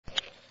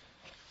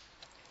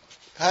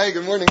Hi,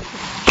 good morning.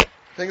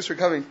 Thanks for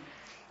coming.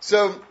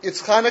 So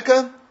it's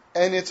Hanukkah,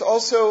 and it's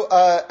also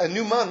a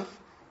new month.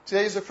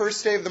 Today is the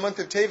first day of the month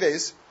of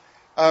Teves,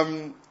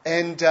 and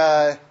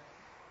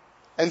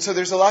so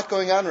there's a lot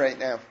going on right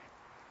now.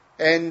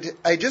 And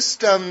I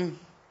just I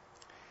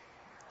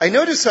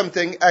noticed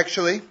something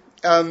actually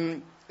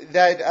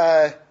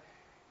that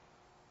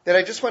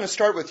I just want to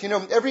start with. You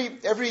know, every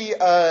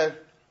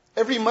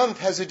month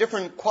has a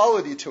different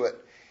quality to it,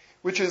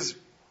 which is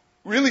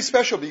really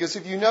special because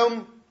if you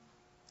know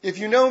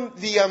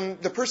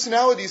the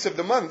personalities of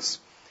the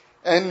months,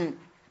 and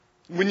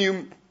when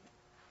you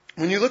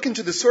look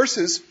into the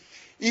sources,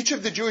 each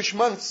of the Jewish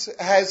months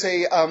has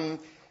a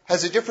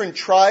different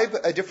tribe,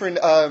 a different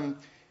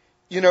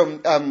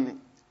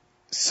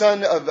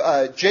son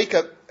of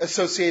Jacob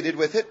associated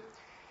with it,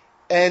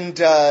 and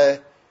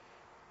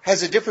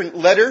has a different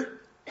letter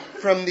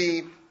from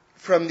the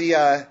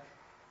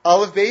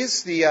Aleph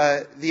Beis,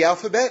 the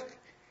alphabet,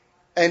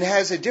 and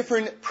has a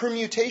different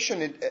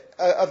permutation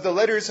of the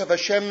letters of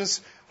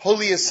Hashem's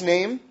holiest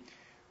name,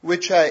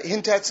 which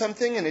hint at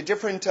something, and a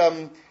different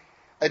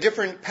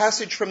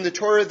passage from the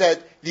Torah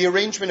that the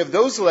arrangement of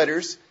those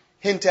letters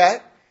hint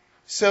at.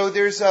 So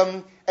there's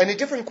and a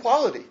different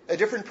quality, a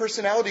different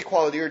personality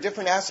quality, or a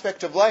different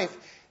aspect of life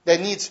that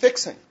needs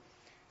fixing.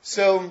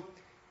 So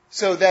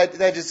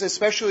that is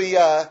especially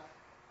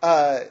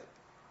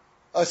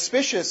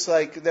auspicious,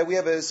 like that we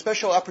have a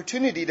special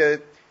opportunity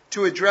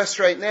to address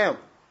right now.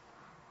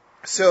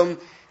 So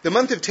the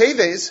month of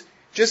Teves,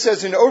 just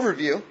as an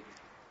overview,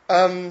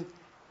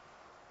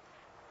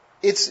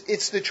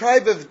 it's the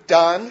tribe of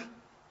Dan,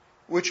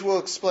 which we'll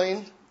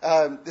explain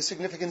the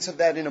significance of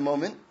that in a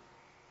moment.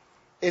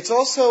 It's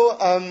also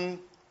the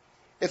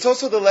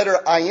letter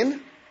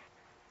Ayin.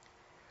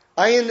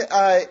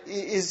 Ayin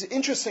is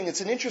interesting.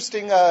 It's an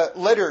interesting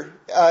letter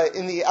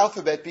in the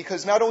alphabet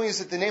because not only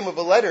is it the name of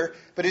a letter,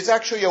 but it's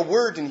actually a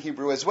word in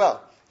Hebrew as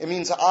well. It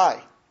means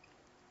I.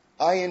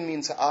 Ayin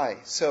means I.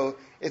 So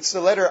it's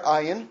the letter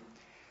Ayin.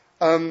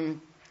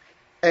 And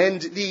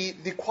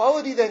the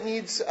quality that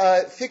needs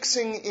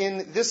fixing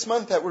in this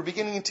month that we're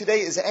beginning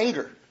today is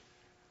anger,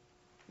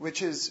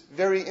 which is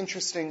very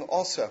interesting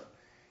also,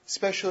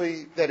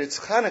 especially that it's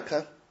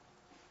Hanukkah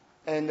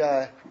and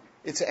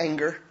it's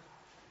anger.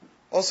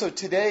 Also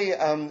today,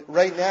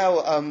 right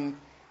now,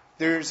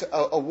 there's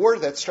a war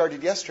that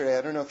started yesterday.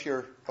 I don't know if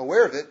you're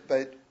aware of it,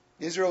 but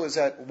Israel is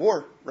at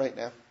war right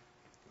now.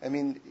 I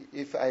mean,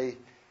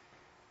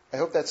 I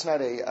hope that's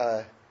not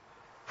a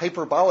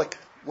hyperbolic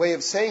way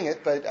of saying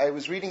it, but I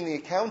was reading the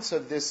accounts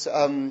of this,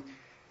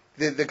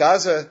 the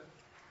Gaza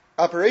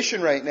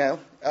operation right now,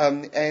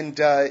 and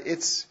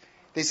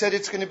they said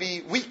it's going to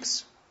be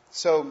weeks.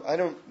 So I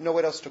don't know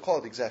what else to call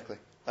it exactly.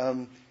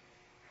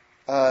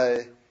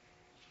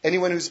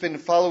 Anyone who's been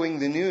following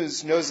the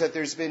news knows that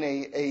there's been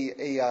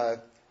a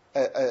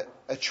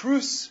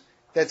truce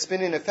that's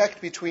been in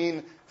effect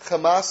between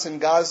Hamas and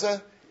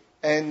Gaza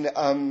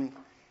and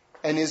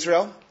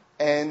Israel.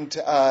 And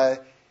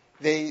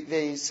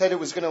they said it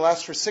was going to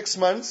last for 6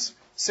 months.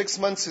 6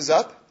 months is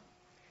up.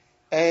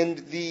 And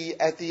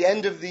at the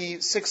end of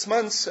the 6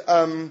 months,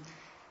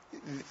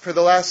 for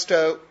the last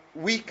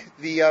week,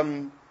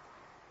 the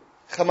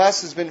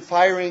Hamas has been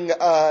firing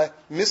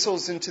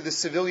missiles into the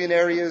civilian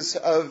areas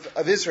of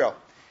Israel.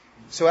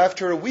 So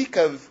after a week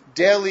of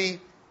daily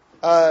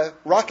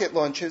rocket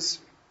launches,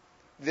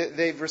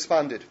 they've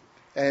responded.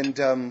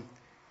 And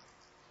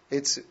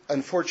it's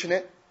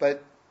unfortunate,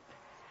 but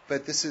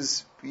this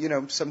is,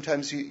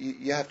 sometimes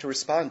you have to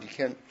respond. You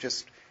can't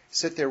just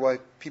sit there while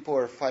people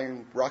are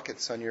firing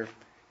rockets on your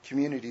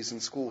communities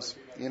and schools.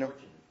 It's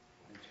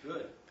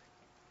good.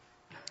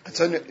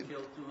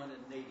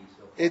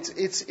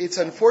 It's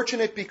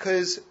unfortunate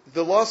because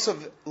the loss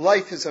of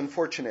life is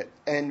unfortunate,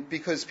 and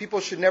because people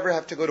should never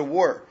have to go to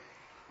war.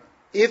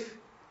 If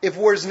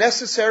war is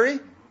necessary,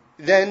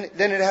 then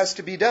it has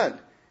to be done.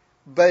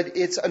 But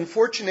it's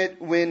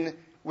unfortunate when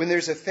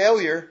there's a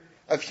failure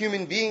of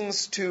human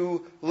beings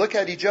to look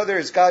at each other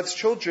as God's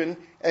children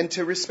and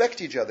to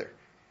respect each other.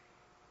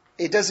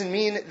 It doesn't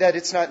mean that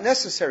it's not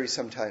necessary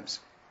sometimes,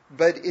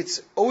 but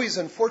it's always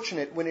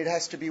unfortunate when it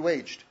has to be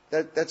waged.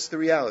 That's the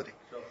reality.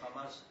 So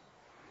Hamas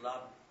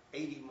lobbed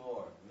 80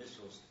 more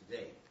missiles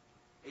today,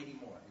 80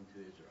 more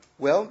into Israel.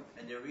 Well,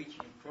 and they're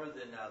reaching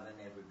further now than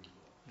ever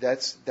before.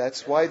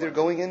 That's why they're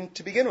going in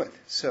to begin with.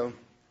 So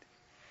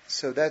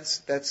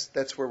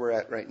that's where we're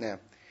at right now.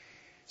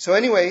 So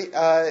anyway,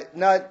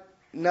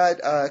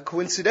 not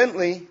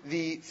coincidentally,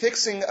 the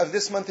fixing of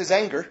this month is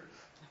anger,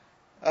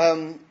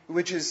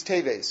 which is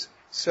Teves.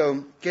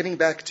 So getting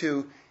back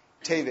to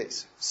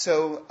Teves.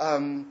 So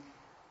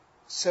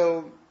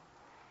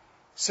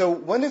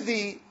one of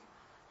the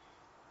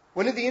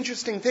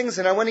interesting things,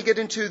 and I want to get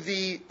into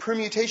the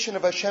permutation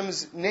of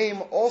Hashem's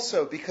name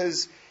also,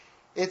 because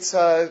it's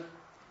I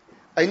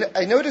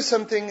noticed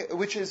something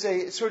which is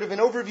a sort of an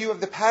overview of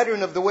the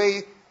pattern of the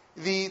way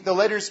the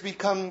letters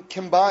become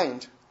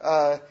combined.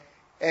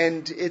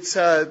 And it's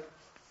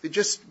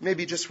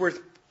just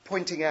worth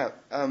pointing out.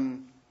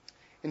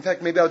 In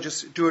fact, maybe I'll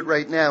just do it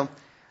right now.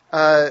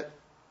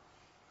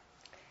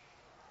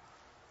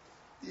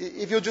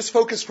 if you'll just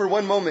focus for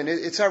one moment,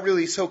 it's not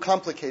really so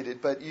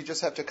complicated, but you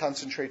just have to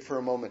concentrate for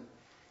a moment.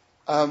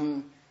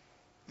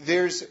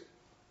 There's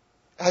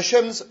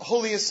Hashem's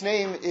holiest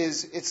name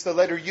it's the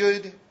letter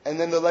Yud, and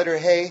then the letter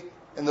Hey,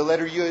 and the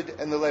letter Yud,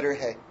 and the letter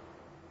Hey.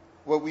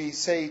 What we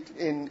say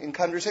in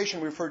conversation,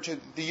 we refer to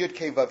the Yud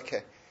Ke Vav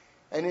Ke.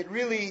 And it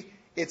really,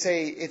 it's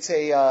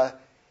a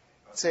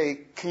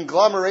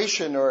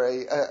conglomeration or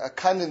a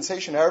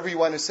condensation, however you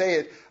want to say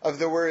it, of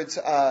the words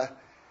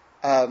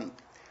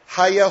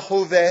Haya,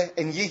 Hoveh,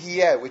 and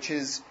Yihiyeh, which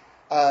is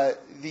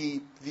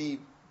the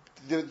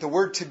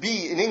word to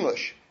be in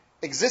English,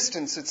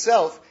 existence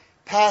itself,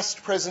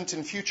 past, present,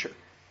 and future,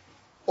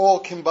 all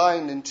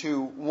combined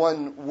into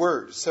one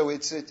word. So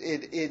it's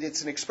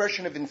an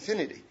expression of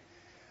infinity.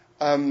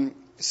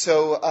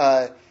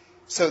 So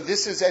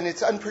this is, and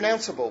it's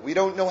unpronounceable. We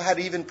don't know how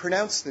to even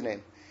pronounce the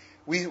name.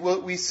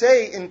 We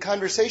say in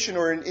conversation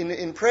or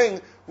in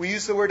praying, we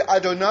use the word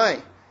Adonai,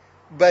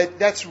 but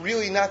that's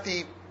really not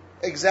the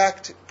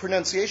exact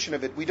pronunciation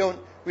of it. We don't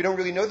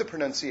really know the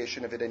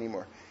pronunciation of it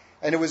anymore.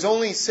 And it was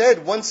only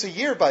said once a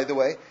year, by the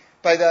way,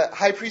 by the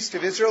high priest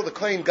of Israel, the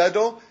Kohen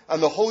Gadol, on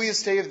the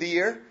holiest day of the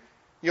year,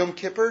 Yom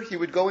Kippur. He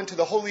would go into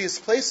the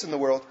holiest place in the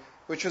world,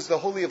 which is the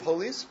Holy of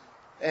Holies,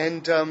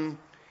 and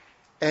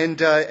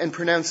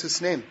pronounce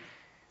his name.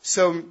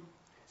 So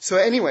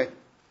anyway,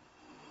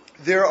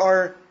 there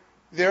are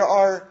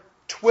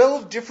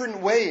 12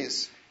 different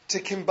ways to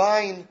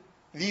combine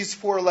these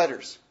 4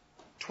 letters.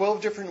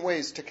 12 different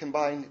ways to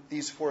combine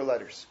these 4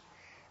 letters.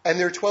 And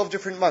there are 12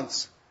 different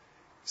months.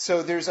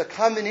 So there's a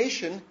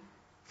combination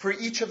for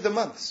each of the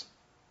months.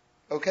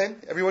 Okay?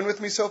 Everyone with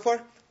me so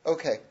far?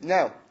 Okay.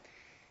 Now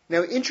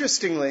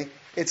interestingly,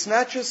 it's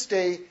not just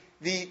the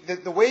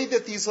way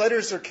that these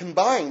letters are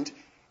combined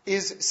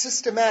is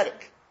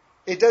systematic.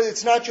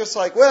 It's not just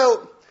like,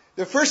 well,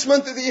 the first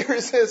month of the year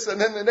is this,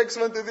 and then the next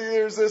month of the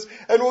year is this,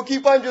 and we'll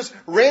keep on just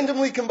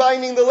randomly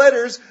combining the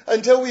letters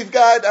until we've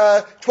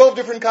got 12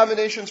 different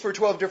combinations for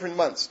 12 different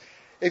months.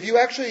 If you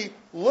actually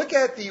look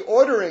at the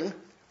ordering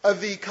of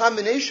the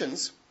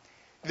combinations,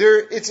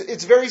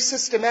 it's very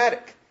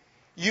systematic.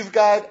 You've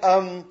got,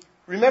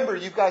 remember,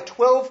 you've got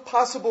 12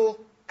 possible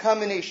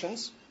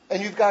combinations,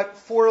 and you've got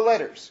 4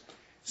 letters.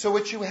 So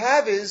what you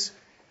have is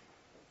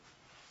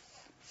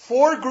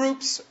 4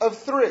 groups of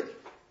 3.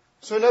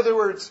 So in other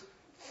words,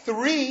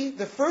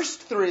 the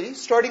first 3,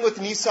 starting with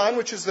Nisan,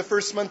 which is the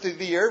first month of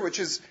the year, which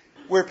is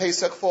where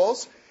Pesach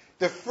falls.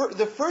 The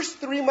first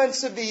 3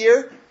 months of the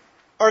year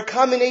are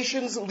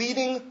combinations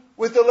leading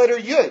with the letter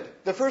Yud,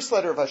 the first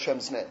letter of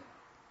Hashem's name.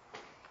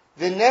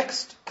 The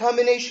next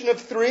combination of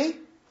 3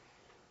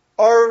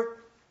 are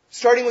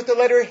starting with the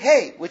letter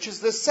Hey, which is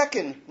the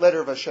second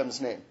letter of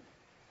Hashem's name.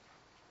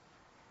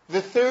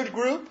 The third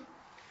group,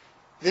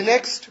 the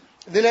next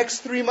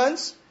 3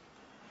 months,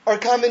 are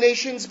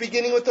combinations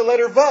beginning with the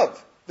letter Vav,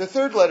 the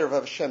third letter of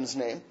Hashem's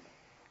name.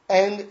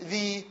 And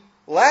the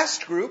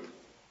last group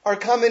are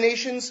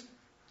combinations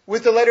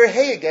with the letter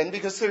Hey again,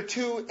 because there are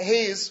 2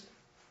 Heys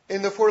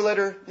in the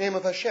 4-letter name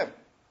of Hashem.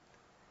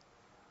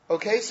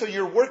 Okay, so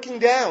you're working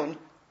down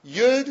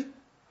Yud,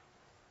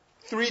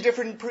 3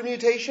 different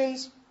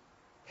permutations,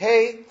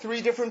 Hey,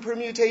 3 different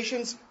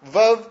permutations,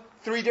 Vav,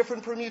 3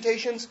 different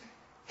permutations,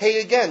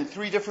 Hey again,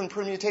 3 different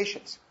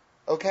permutations.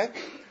 Okay?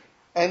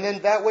 And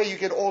then that way you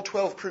get all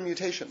 12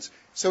 permutations.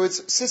 So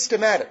it's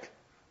systematic,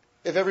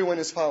 if everyone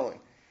is following.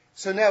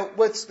 So now,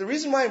 the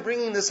reason why I'm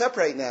bringing this up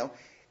right now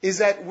is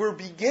that we're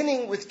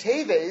beginning with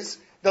Teves,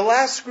 the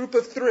last group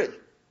of 3.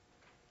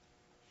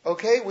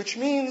 Okay? Which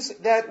means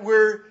that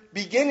we're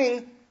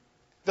beginning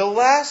the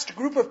last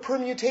group of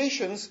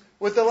permutations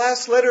with the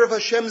last letter of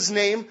Hashem's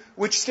name,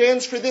 which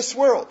stands for this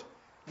world.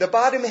 The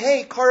bottom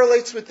Hey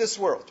correlates with this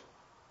world.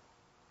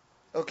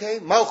 Okay?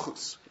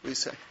 Malchus, we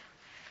say.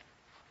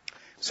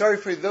 Sorry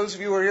for those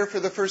of you who are here for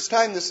the first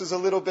time, this is a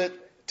little bit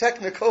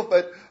technical,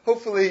 but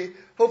hopefully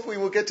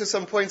we'll get to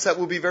some points that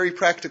will be very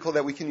practical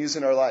that we can use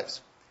in our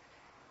lives.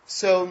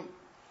 So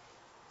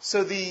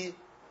the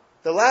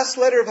last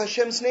letter of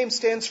Hashem's name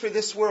stands for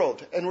this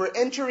world, and we're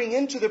entering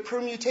into the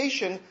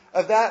permutation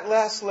of that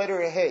last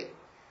letter Hey.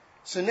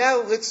 So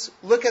now let's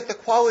look at the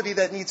quality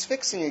that needs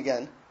fixing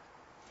again.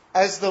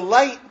 As the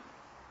light,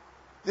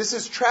 this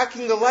is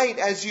tracking the light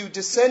as you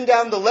descend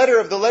down the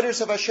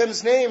letters of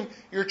Hashem's name,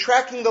 you're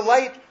tracking the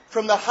light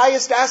from the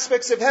highest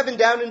aspects of heaven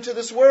down into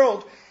this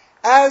world.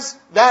 As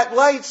that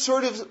light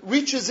sort of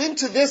reaches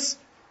into this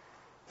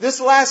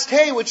last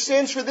Hey, which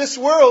stands for this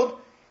world,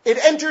 it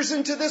enters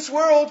into this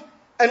world,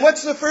 and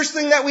what's the first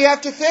thing that we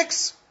have to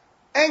fix?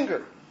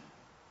 Anger.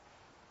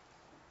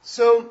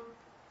 So,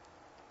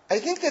 I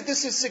think that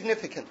this is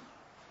significant.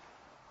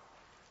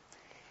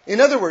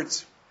 In other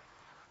words,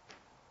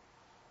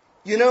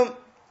 we're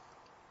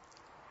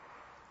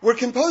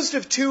composed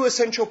of 2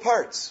 essential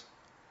parts.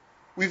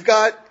 We've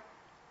got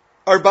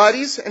our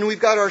bodies and we've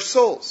got our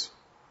souls.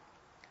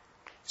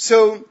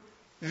 So,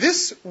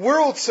 this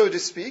world, so to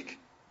speak,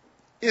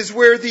 is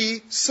where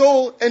the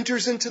soul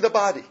enters into the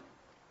body.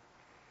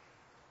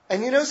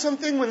 And you know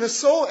something? When the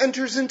soul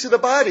enters into the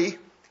body,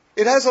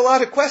 it has a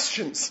lot of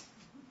questions.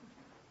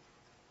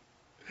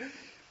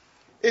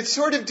 it's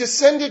sort of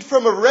descended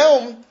from a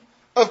realm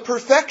of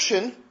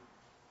perfection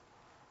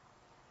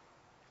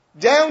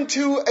down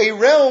to a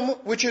realm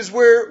which is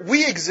where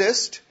we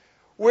exist,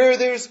 where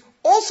there's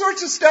all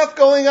sorts of stuff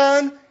going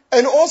on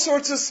and all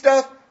sorts of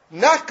stuff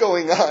not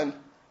going on.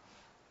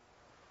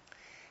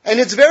 And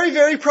it's very,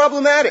 very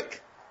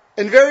problematic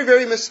and very,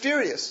 very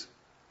mysterious.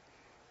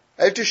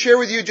 I have to share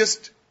with you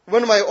just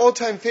one of my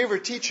all-time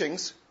favorite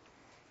teachings.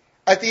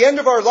 At the end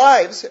of our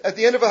lives, at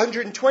the end of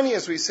 120,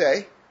 as we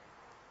say,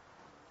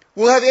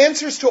 we'll have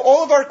answers to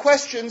all of our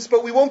questions,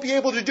 but we won't be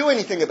able to do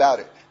anything about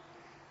it.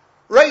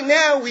 Right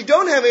now, we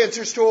don't have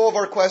answers to all of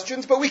our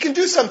questions, but we can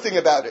do something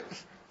about it.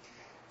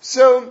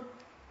 So,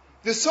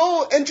 the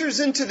soul enters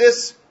into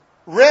this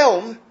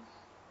realm,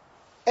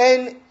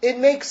 and it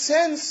makes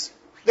sense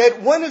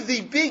that one of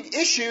the big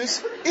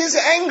issues is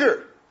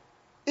anger.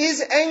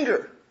 Is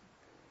anger.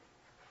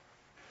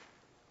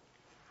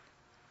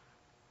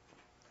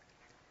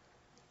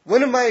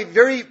 One of my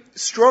very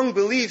strong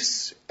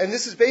beliefs, and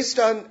this is based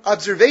on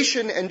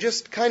observation and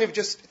just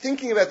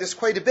thinking about this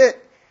quite a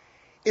bit,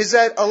 is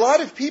that a lot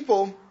of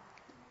people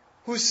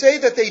who say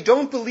that they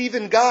don't believe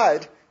in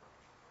God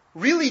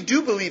really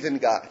do believe in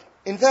God.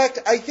 In fact,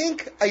 I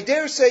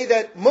dare say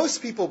that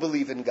most people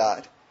believe in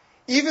God,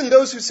 even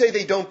those who say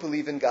they don't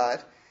believe in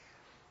God.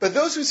 But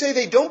those who say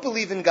they don't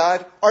believe in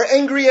God are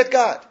angry at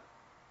God.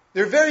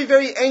 They're very,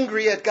 very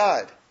angry at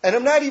God. And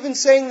I'm not even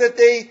saying that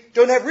they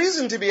don't have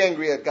reason to be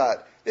angry at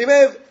God. They may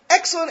have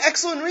excellent,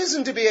 excellent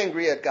reason to be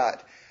angry at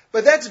God.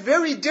 But that's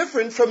very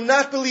different from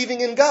not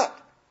believing in God.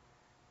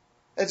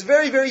 That's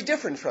very, very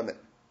different from it.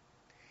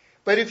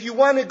 But if you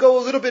want to go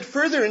a little bit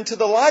further into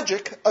the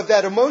logic of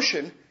that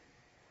emotion,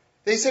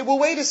 they say, well,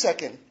 wait a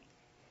second.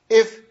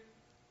 If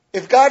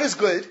God is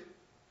good,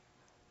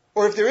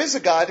 or if there is a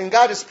God and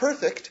God is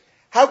perfect,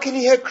 how can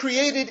He have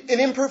created an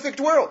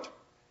imperfect world?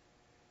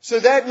 So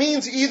that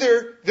means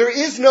either there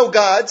is no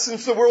God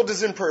since the world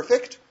is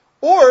imperfect,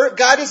 or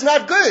God is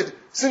not good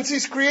since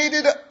He's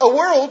created a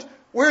world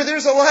where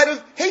there's a lot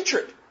of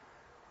hatred.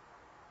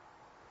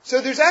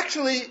 So there's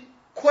actually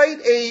quite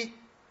a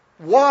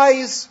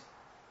wise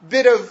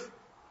bit of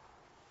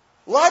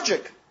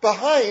logic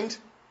behind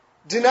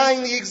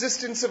denying the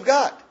existence of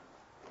God.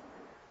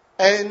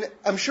 And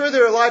I'm sure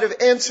there are a lot of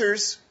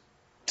answers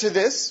to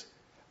this,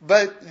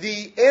 but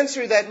the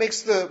answer that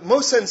makes the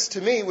most sense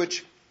to me,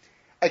 which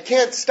I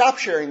can't stop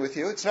sharing with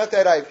you, it's not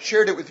that I've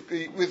shared it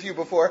with you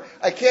before,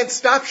 I can't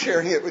stop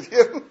sharing it with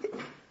you,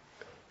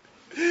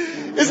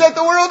 is that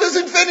the world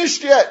isn't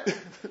finished yet.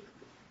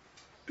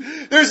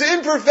 There's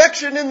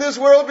imperfection in this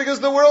world because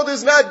the world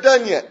is not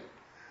done yet.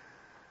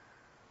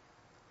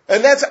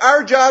 And that's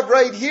our job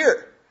right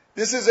here.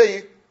 This is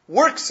a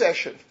work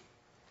session.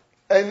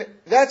 And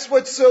that's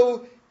what's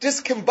so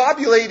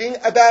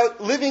discombobulating about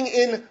living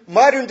in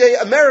modern day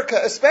America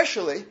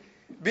especially,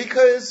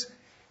 because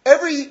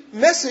every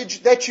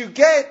message that you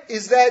get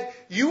is that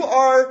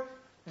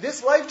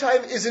this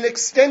lifetime is an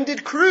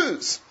extended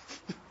cruise.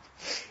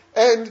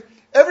 And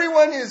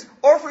everyone is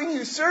offering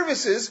you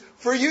services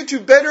for you to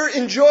better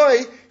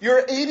enjoy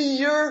your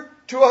 80-year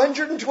to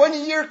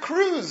 120-year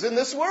cruise in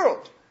this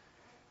world.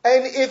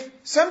 And if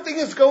something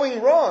is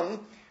going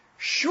wrong,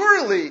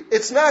 surely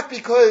it's not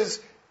because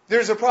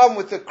there's a problem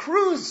with the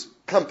cruise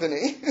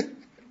company.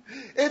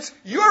 It's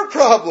your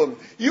problem.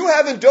 You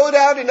haven't doled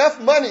out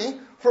enough money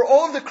for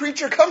all of the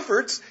creature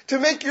comforts to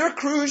make your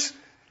cruise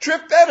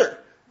trip better.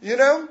 You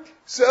know?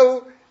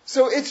 So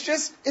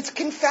it's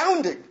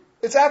confounding.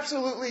 It's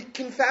absolutely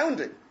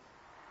confounding.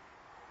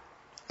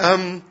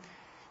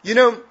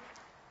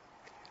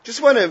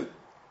 Just want to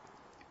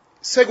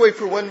segue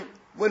for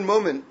one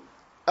moment.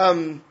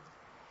 One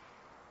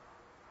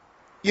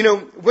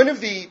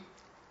of the,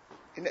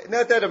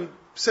 not that I'm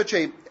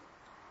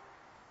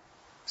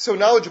so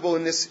knowledgeable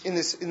in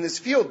this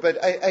field,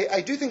 but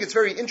I do think it's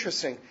very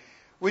interesting,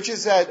 which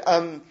is that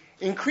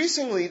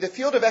increasingly the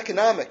field of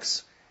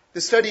economics,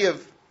 the study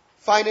of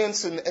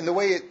finance and the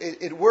way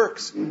it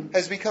works,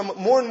 has become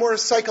more and more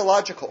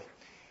psychological.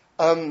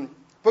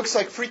 Books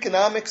like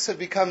Freakonomics have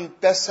become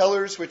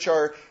bestsellers, which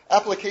are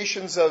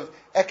applications of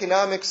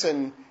economics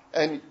and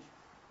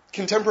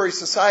contemporary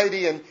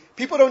society. And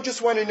people don't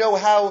just want to know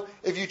how,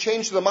 if you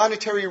change the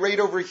monetary rate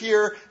over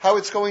here, how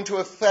it's going to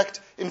affect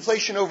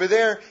inflation over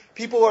there.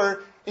 People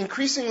are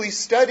increasingly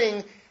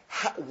studying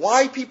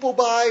why people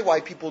buy, why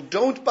people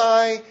don't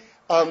buy,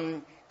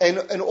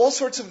 and all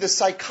sorts of the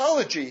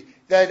psychology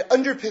that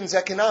underpins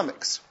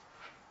economics.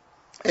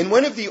 And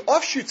one of the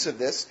offshoots of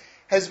this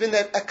has been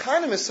that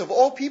economists of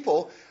all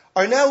people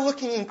are now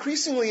looking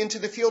increasingly into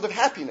the field of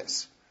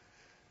happiness.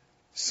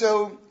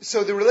 So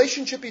the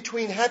relationship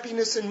between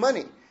happiness and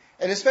money,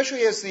 and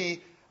especially as the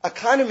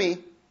economy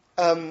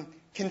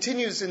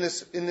continues in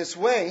this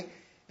way,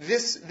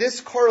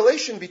 this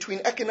correlation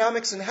between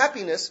economics and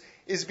happiness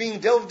is being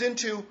delved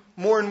into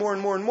more and more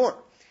and more and more.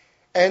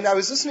 And I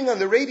was listening on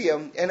the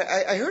radio, and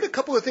I heard a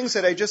couple of things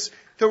that I just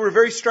thought were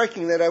very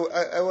striking that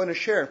I want to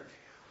share.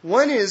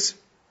 One is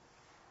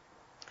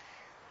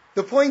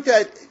the point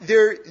that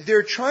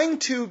they're trying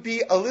to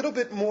be a little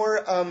bit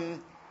more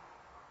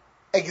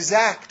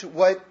exact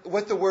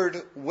what the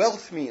word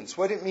wealth means,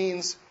 what it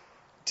means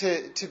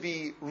to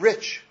be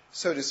rich,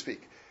 so to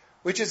speak.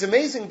 Which is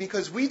amazing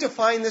because we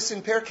define this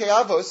in Pirkei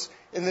Avos,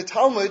 in the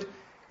Talmud,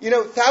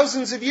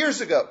 thousands of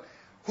years ago.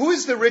 Who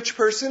is the rich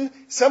person?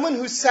 Someone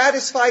who's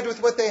satisfied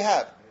with what they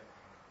have.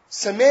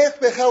 Sameach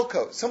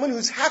bechelko, someone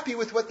who's happy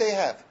with what they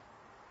have.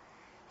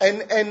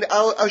 And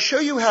I'll show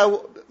you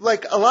how,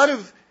 a lot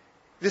of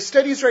the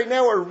studies right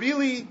now are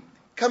really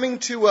coming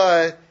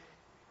to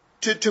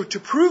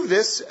prove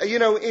this,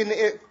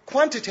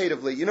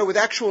 quantitatively, with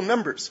actual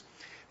numbers.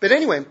 But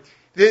anyway,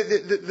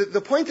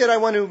 the point that I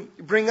want to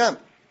bring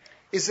up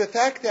is the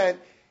fact that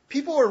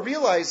people are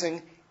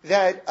realizing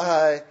that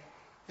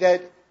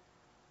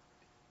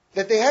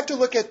they have to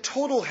look at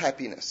total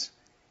happiness.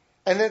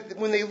 And that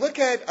when they look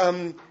at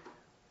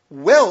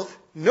wealth,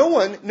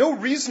 no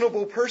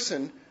reasonable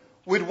person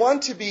would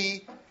want to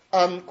be,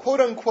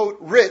 quote unquote,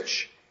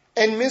 rich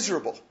and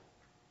miserable.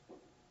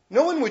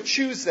 No one would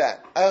choose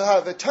that. I'll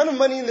have a ton of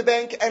money in the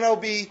bank and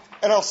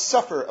I'll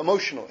suffer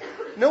emotionally.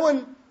 No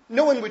one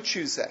would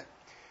choose that.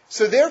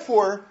 So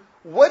therefore,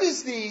 what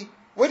is the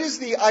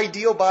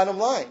ideal bottom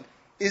line?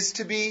 Is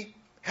to be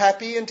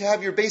happy and to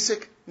have your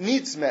basic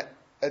needs met,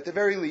 at the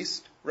very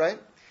least, right?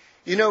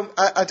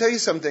 I'll tell you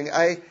something.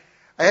 I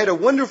had a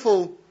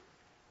wonderful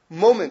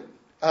moment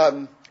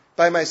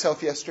by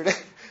myself yesterday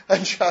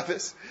on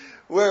Shabbos,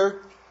 where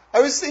I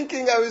was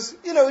thinking,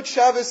 it's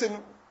Shabbos and,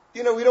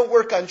 we don't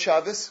work on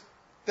Shabbos,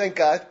 thank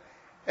God.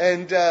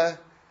 And, I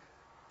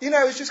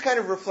was just kind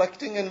of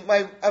reflecting and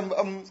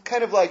I'm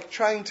kind of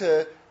trying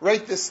to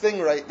write this thing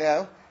right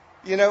now.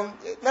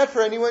 Not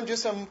for anyone,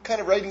 just I'm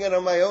kind of writing it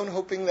on my own,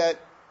 hoping that,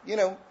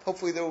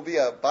 hopefully there will be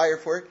a buyer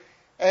for it.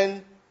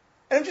 And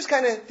I'm just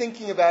kind of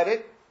thinking about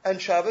it on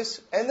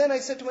Shabbos. And then I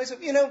said to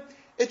myself,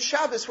 it's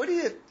Shabbos. What are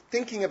you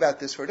thinking about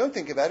this for? Don't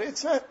think about it.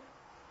 It's not,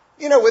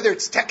 whether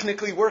it's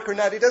technically work or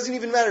not, it doesn't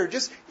even matter.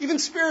 Just, even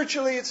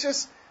spiritually, it's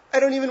just, I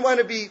don't even want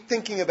to be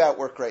thinking about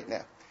work right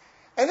now.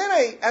 And then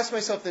I asked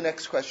myself the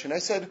next question. I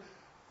said,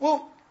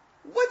 well,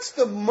 what's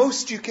the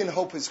most you can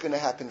hope is going to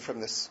happen from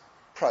this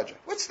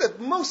project? What's the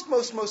most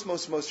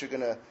you're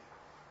going to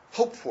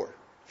hope for,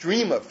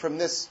 dream of from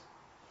this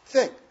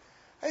thing?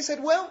 I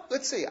said, well,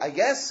 let's see. I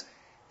guess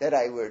that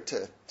I were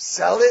to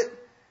sell it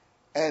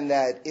and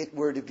that it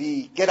were to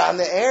get on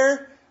the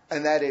air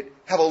and that it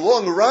have a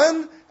long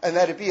run and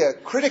that it be a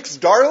critic's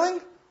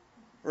darling,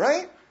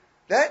 right?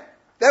 That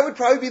would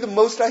probably be the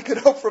most I could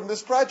hope from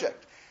this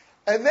project.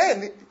 And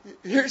then,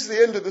 here's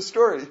the end of the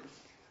story.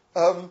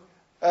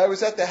 I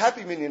was at the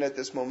Happy Minyan at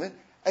this moment.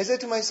 I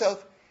said to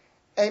myself,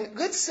 and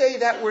let's say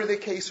that were the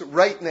case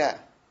right now.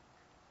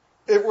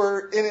 It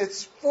were in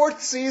its 5th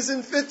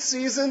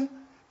season,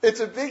 it's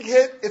a big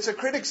hit, it's a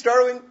critic's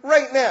darling,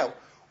 right now.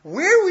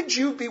 Where would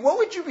you be, what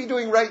would you be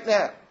doing right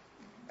now?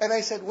 And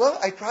I said, well,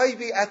 I'd probably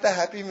be at the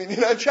Happy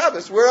Minyan on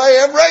Shabbos, where I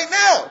am right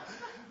now.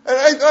 And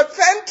I thought,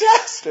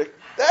 fantastic,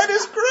 that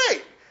is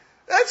great.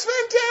 That's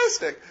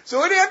fantastic. So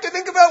what do you have to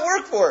think about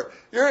work for?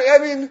 You're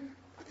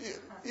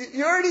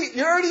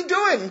already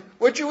doing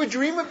what you would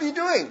dream of be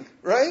doing,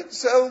 right?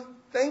 So,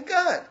 thank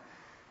God.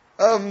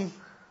 God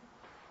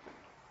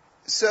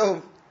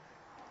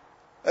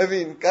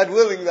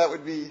willing, that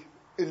would be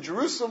in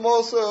Jerusalem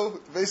also,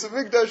 the Beis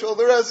Hamikdash, all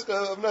the rest.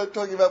 I'm not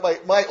talking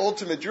about my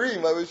ultimate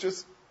dream. I was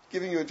just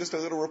giving you just a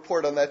little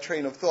report on that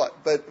train of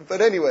thought.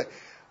 But anyway,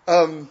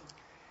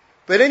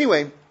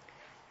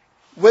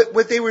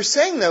 what they were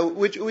saying though,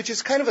 which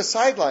is kind of a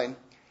sideline,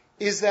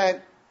 is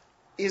that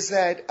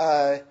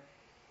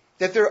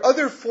there are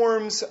other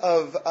forms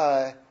of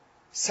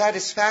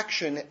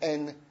satisfaction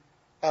and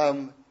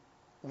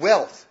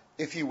wealth,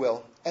 if you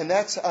will, and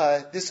that's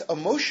this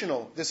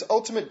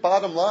ultimate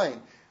bottom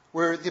line,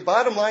 where the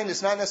bottom line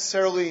is not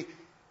necessarily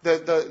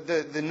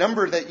the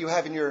number that you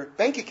have in your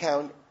bank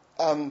account,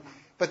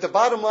 but the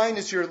bottom line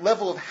is your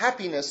level of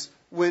happiness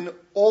when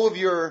all of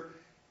your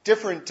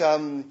different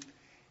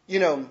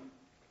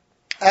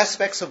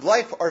aspects of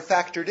life are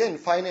factored in,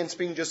 finance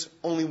being just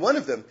only one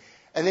of them.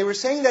 And they were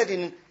saying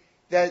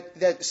that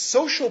that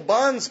social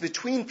bonds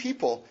between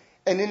people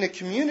and in a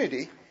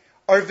community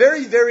are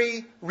very,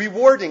 very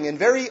rewarding and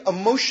very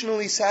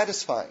emotionally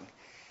satisfying.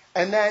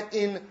 And that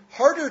in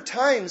harder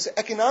times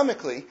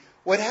economically,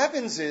 what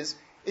happens is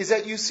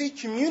that you see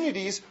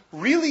communities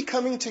really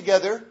coming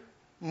together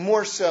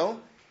more so.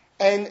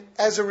 And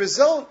as a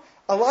result,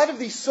 a lot of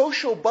these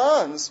social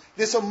bonds,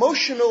 this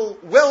emotional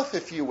wealth,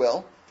 if you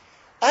will,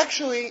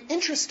 actually,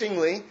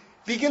 interestingly,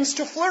 begins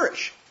to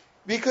flourish.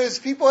 Because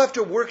people have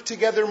to work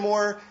together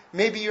more.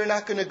 Maybe you're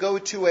not going to go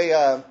to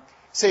a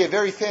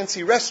very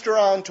fancy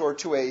restaurant or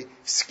to a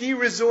ski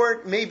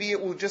resort. Maybe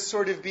it will just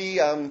sort of be,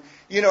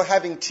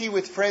 having tea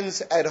with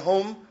friends at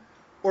home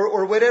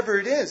or whatever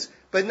it is.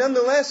 But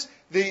nonetheless,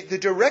 the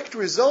direct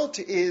result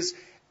is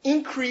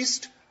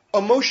increased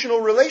emotional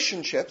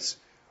relationships,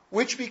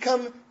 which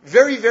become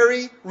very,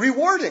 very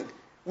rewarding,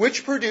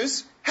 which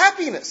produce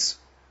happiness,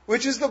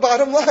 which is the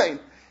bottom line.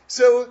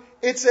 So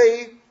it's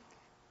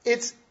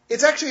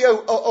actually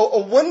a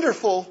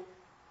wonderful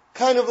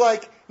kind of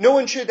like no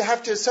one should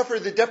have to suffer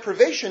the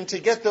deprivation to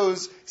get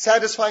those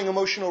satisfying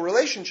emotional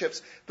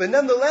relationships. But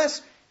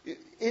nonetheless,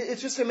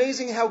 it's just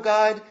amazing how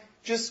God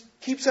just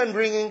keeps on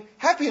bringing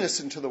happiness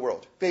into the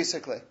world,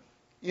 basically.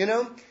 You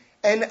know?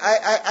 And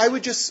I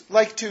would just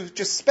like to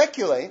just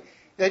speculate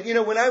that, you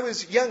know, when I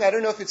was young, I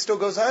don't know if it still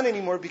goes on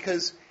anymore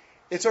because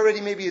it's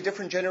already maybe a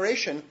different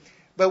generation,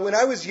 but when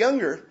I was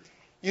younger,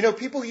 you know,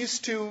 people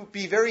used to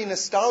be very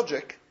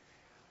nostalgic.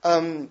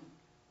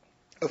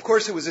 Of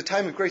course, it was a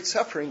time of great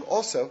suffering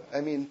also.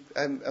 I mean,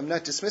 I'm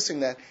not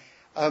dismissing that.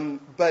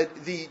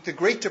 But the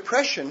Great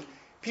Depression,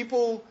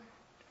 people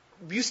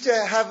used to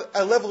have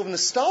a level of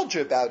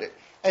nostalgia about it.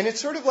 And it's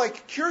sort of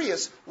like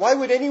curious, why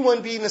would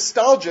anyone be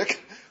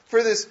nostalgic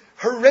for this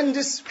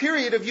horrendous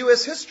period of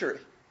U.S. history?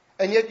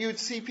 And yet you'd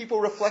see people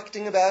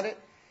reflecting about it.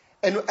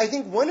 And I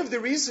think one of the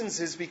reasons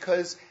is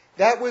because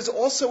that was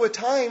also a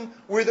time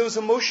where those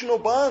emotional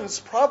bonds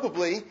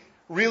probably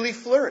really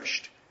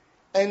flourished.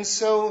 And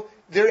so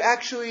there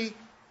actually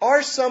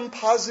are some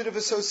positive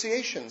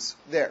associations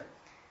there.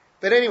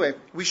 But anyway,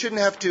 we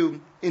shouldn't have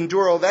to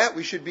endure all that.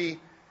 We should be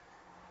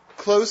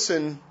close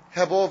and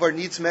have all of our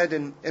needs met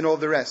and all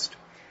the rest.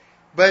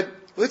 But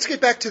let's get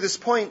back to this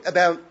point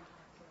about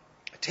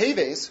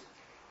Teves.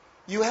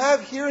 You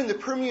have here in the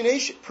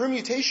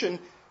permutation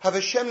of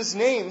Hashem's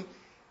name,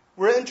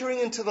 we're entering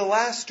into the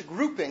last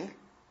grouping,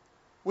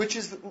 which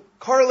is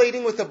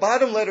correlating with the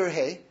bottom letter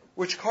He,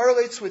 which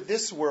correlates with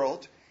this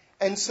world.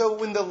 And so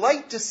when the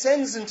light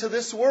descends into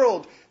this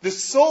world, the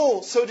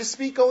soul, so to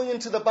speak, going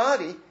into the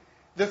body,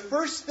 the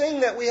first thing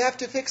that we have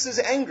to fix is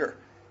anger.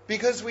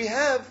 Because we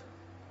have,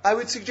 I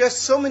would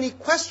suggest, so many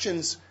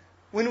questions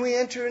when we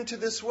enter into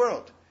this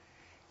world.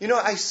 You know,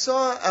 I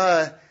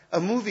saw a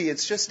movie,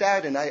 it's just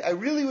out, and I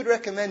really would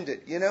recommend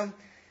it, you know.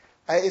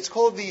 It's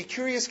called The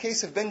Curious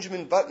Case of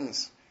Benjamin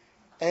Buttons.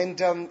 And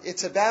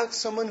it's about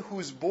someone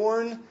who's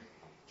born,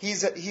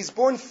 he's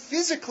born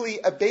physically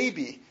a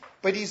baby,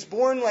 but he's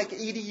born like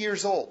 80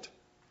 years old.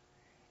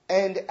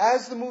 And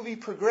as the movie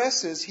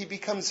progresses, he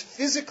becomes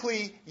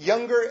physically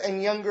younger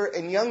and younger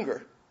and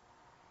younger.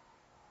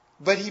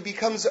 But he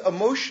becomes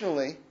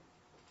emotionally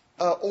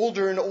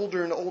older and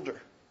older and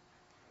older.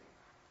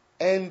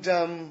 And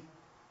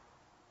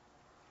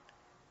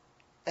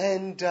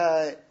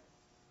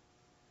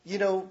you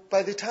know,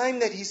 by the time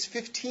that he's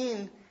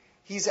 15,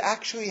 he's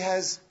actually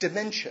has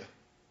dementia.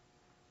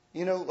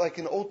 You know, like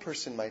an old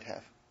person might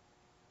have.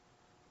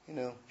 You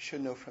know,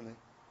 should know from it.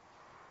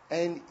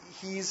 And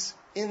he's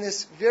in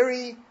this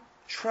very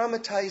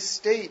traumatized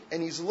state,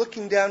 and he's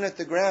looking down at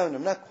the ground.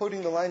 I'm not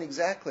quoting the line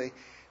exactly,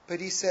 but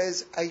he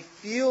says, I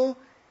feel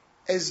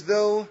as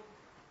though,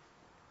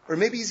 or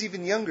maybe he's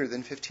even younger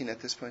than 15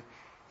 at this point.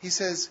 He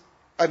says,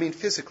 I mean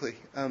physically,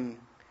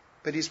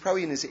 but he's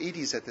probably in his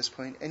 80s at this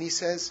point, and he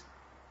says,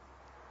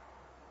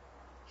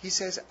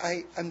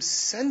 I'm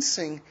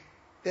sensing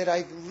that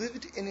I've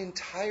lived an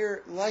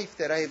entire life,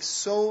 that I have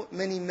so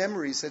many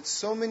memories, that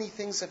so many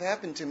things have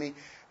happened to me,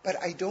 but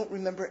I don't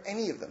remember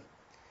any of them.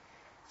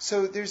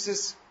 So there's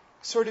this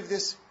sort of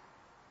this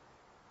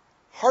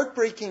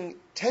heartbreaking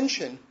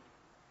tension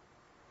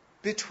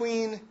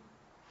between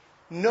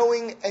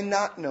knowing and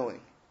not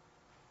knowing.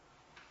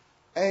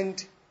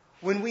 And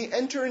when we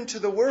enter into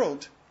the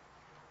world,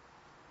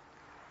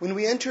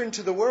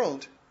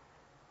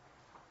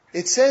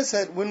 it says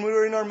that when we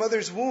were in our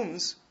mother's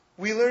wombs,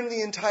 we learn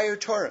the entire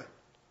Torah.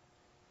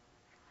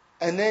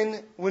 And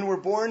then when we're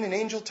born, an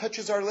angel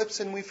touches our lips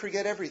and we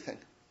forget everything.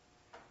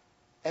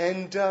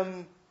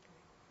 And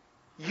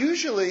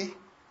usually,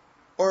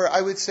 or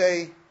I would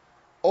say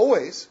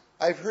always,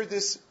 I've heard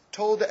this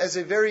told as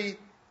a very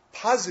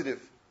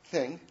positive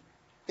thing,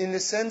 in the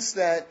sense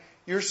that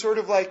you're sort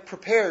of like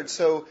prepared.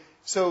 So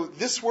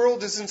this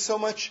world isn't so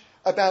much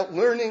about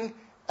learning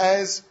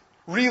as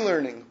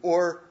relearning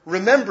or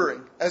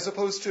remembering, as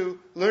opposed to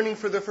learning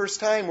for the first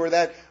time, or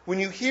that when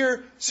you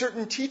hear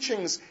certain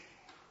teachings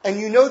and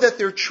you know that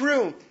they're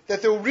true,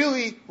 that they'll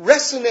really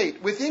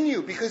resonate within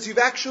you because you've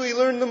actually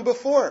learned them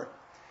before.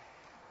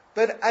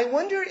 But I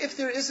wonder if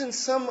there isn't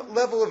some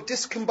level of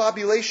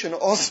discombobulation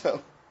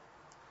also.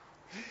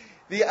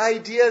 The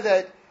idea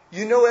that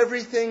you know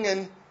everything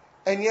and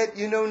yet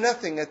you know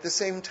nothing at the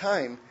same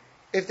time.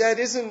 If that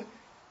isn't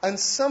on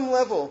some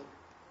level,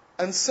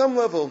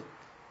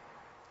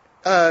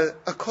 a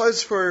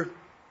cause for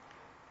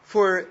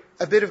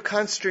a bit of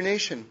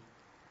consternation.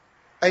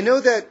 I know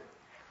that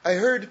I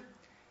heard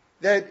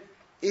that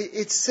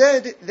it's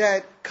said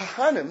that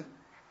Kahanim,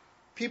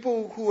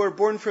 people who are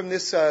born from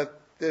this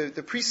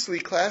the priestly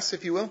class,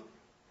 if you will,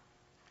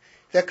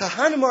 that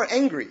Kahanim are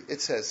angry,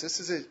 it says. This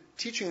is a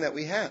teaching that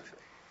we have.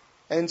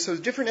 And so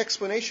different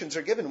explanations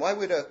are given. Why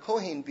would a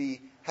Kohen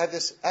have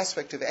this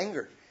aspect of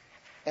anger?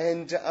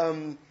 And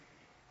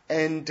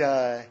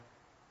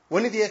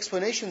one of the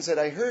explanations that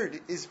I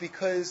heard is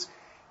because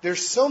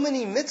there's so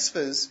many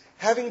mitzvahs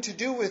having to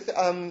do with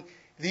the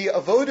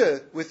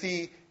avoda, with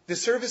the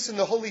service in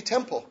the Holy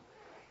Temple.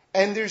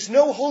 And there's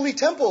no Holy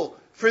Temple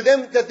for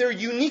them, that they're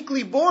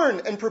uniquely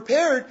born and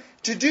prepared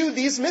to do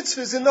these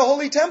mitzvahs in the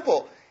Holy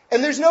Temple.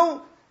 And there's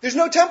no There's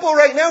no temple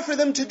right now for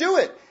them to do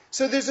it.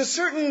 So there's a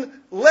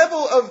certain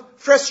level of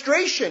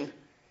frustration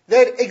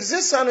that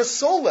exists on a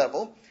soul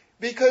level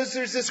because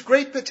there's this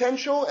great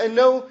potential and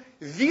no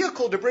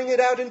vehicle to bring it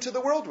out into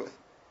the world with.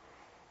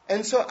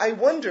 And so I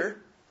wonder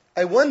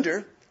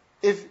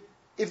if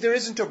there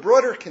isn't a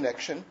broader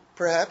connection,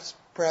 perhaps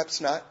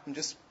not, I'm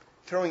just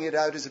throwing it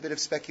out as a bit of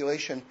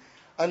speculation,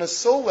 on a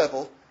soul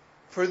level,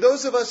 for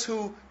those of us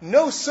who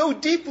know so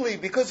deeply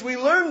because we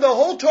learned the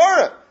whole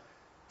Torah,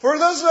 for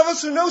those of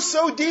us who know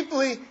so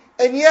deeply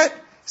and yet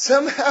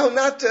somehow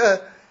not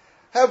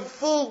have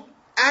full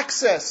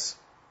access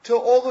to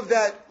all of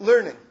that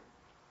learning.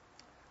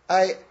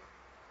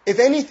 If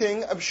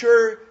anything, I'm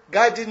sure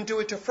God didn't do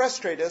it to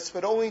frustrate us,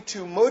 but only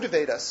to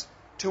motivate us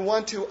to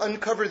want to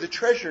uncover the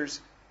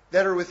treasures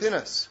that are within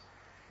us.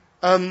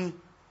 I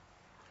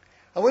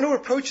want to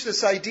approach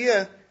this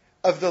idea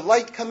of the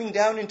light coming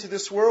down into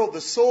this world,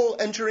 the soul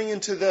entering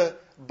into the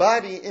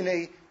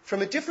body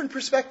from a different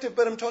perspective,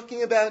 but I'm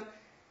talking about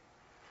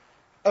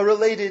a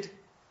related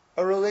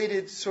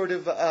sort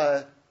of,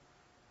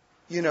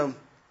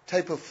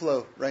 type of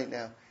flow right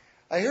now.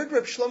 I heard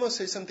Reb Shlomo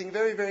say something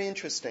very, very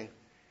interesting.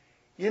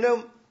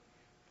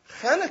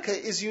 Hanukkah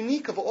is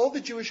unique of all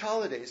the Jewish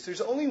holidays.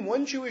 There's only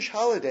one Jewish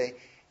holiday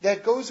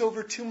that goes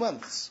over 2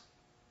 months.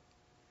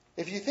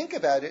 If you think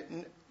about it,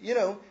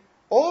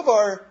 all of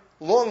our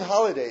long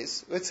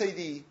holidays, let's say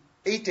the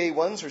 8-day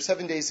ones or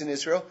 7 days in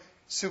Israel,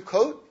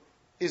 Sukkot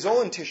is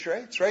all in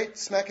Tishrei. It's right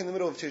smack in the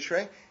middle of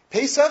Tishrei.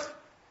 Pesach,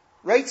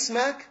 right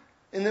smack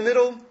in the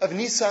middle of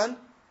Nisan.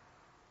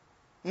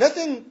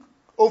 Nothing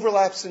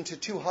overlaps into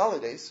 2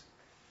 holidays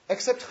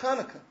except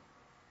Hanukkah.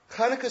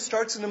 Hanukkah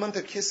starts in the month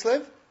of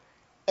Kislev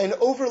and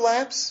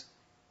overlaps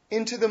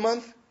into the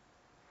month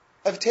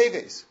of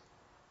Teves.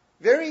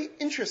 Very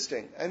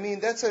interesting. I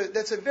mean, that's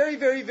a very,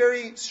 very,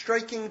 very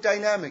striking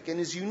dynamic and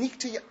is unique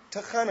to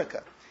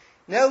Hanukkah.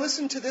 Now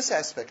listen to this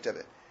aspect of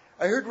it.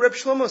 I heard Reb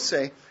Shlomo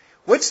say,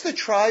 what's the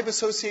tribe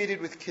associated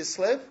with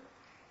Kislev?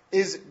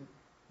 Is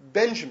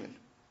Benjamin.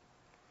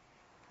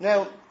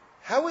 Now,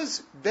 how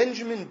is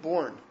Benjamin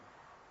born?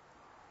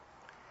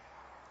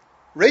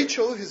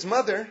 Rachel, his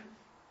mother,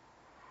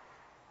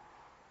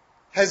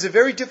 has a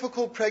very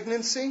difficult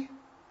pregnancy,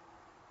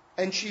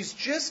 and she's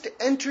just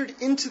entered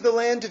into the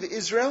land of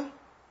Israel.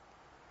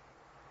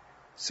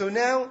 So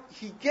now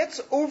he gets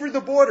over the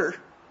border,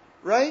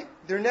 right?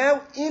 They're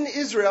now in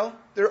Israel,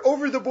 they're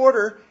over the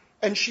border,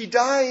 and she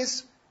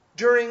dies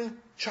during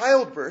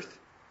childbirth,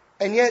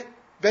 and yet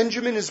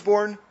Benjamin is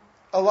born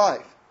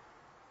alive.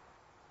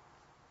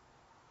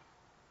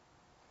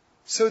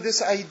 So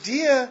this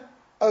idea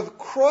of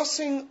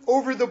crossing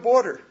over the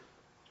border,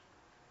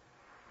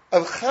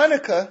 of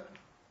Hanukkah,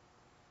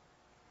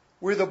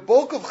 where the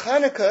bulk of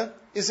Hanukkah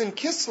is in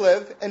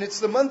Kislev, and it's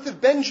the month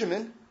of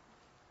Benjamin,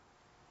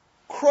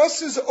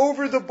 crosses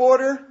over the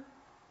border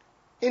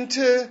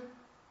into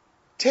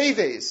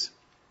Teves.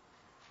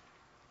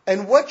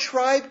 And what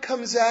tribe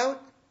comes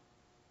out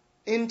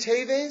in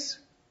Teves?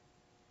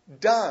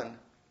 Dan.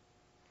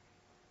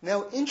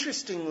 Now,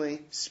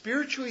 interestingly,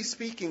 spiritually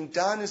speaking,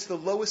 Dan is the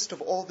lowest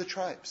of all the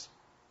tribes.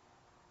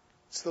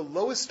 It's the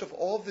lowest of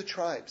all the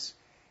tribes,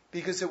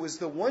 because it was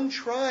the one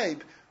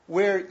tribe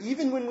where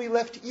even when we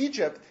left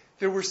Egypt,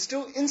 there were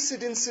still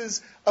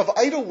incidences of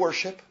idol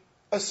worship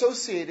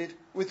associated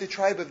with the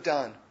tribe of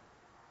Dan.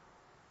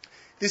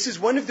 This is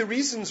one of the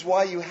reasons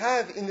why you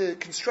have in the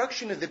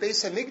construction of the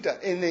Beis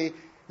Hamikdash, in the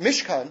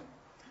Mishkan,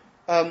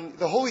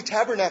 the Holy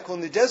Tabernacle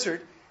in the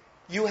desert,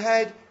 you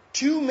had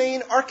 2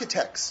 main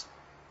architects.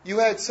 You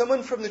had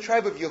someone from the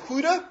tribe of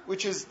Yehuda,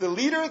 which is the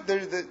leader,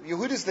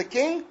 Yehuda is the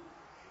king,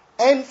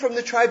 and from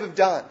the tribe of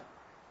Dan.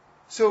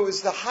 So it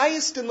was the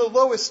highest and the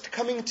lowest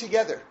coming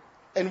together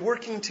and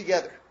working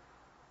together.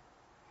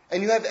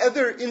 And you have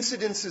other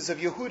incidences of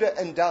Yehuda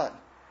and Dan.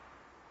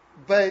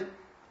 But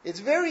it's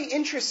very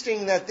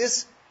interesting that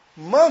this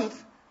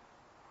month,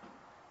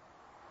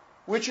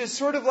 which is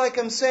sort of like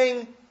I'm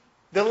saying,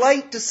 the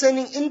light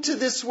descending into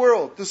this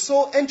world, the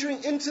soul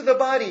entering into the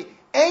body,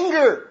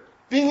 anger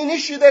being an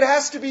issue that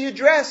has to be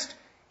addressed,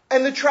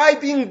 and the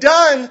tribe being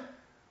Dan,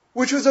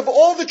 which was of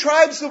all the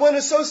tribes the one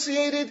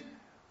associated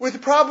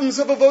with problems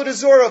of Avodah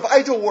Zorah, of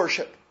idol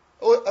worship.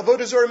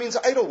 Avodah Zorah means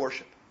idol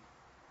worship.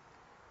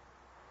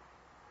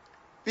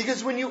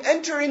 Because when you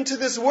enter into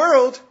this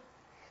world,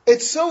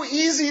 it's so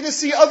easy to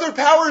see other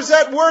powers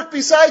at work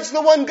besides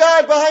the one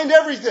God behind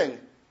everything.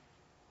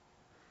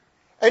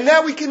 And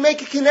now we can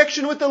make a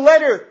connection with the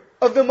letter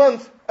of the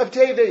month of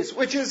Teves,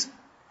 which is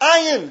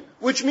Ayin,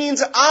 which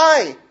means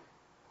eye.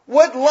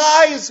 What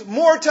lies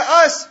more to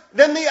us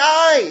than the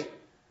eye?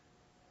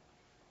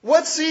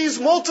 What sees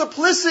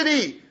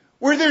multiplicity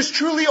where there's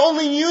truly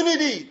only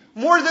unity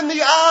more than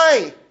the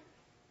eye?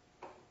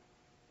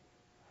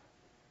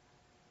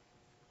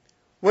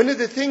 One of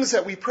the things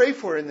that we pray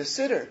for in the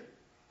Siddur,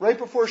 right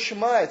before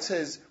Shema, it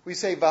says, we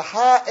say,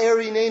 V'ha'er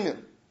einenu.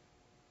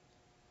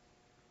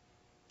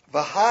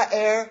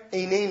 V'ha'er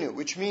einenu,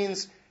 which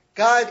means,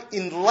 God,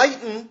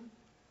 enlighten,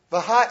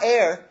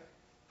 V'ha'er,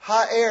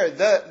 ha'er,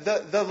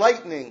 the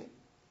lightning.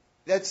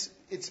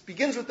 it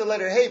begins with the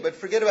letter Hey, but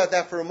forget about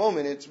that for a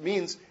moment. It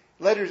begins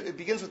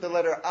with the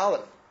letter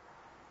Aleph,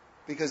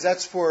 because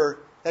that's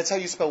how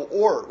you spell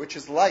Or, which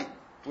is light,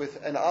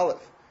 with an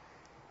Aleph.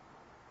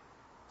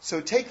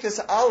 So take this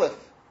Aleph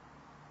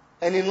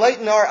and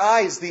enlighten our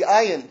eyes, the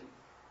ayin.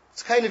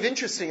 It's kind of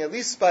interesting, at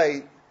least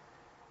by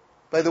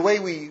the way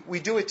we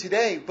do it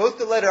today. Both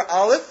the letter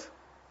Aleph,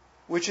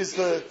 which is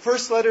the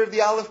first letter of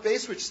the Aleph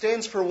base, which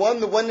stands for one,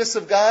 the oneness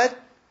of God,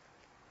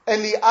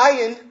 and the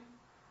ayin,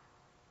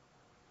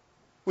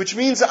 which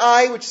means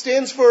I, which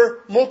stands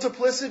for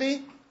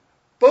multiplicity,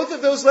 both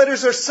of those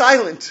letters are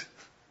silent.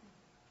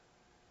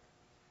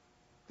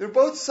 They're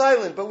both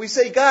silent, but we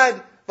say,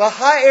 God,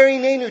 Vaha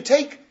Erinenu,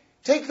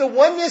 take the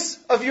oneness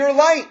of your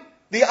light,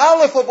 the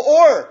Aleph of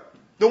Or,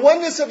 the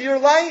oneness of your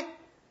light,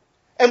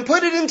 and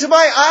put it into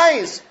my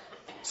eyes.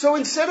 So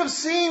instead of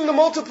seeing the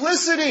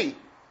multiplicity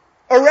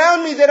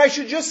around me, that I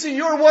should just see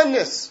your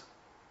oneness.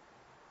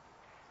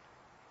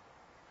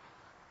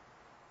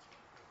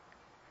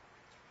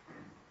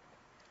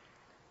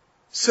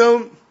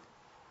 So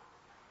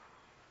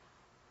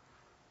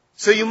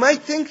you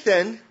might think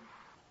then,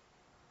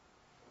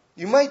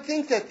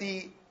 that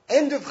the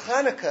end of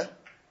Hanukkah,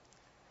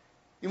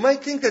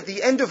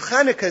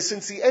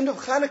 since the end of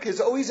Hanukkah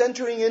is always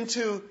entering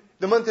into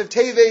the month of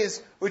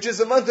Teves, which is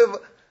the month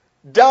of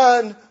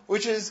Dan,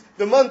 which is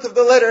the month of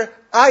the letter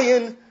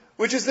Ayin,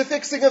 which is the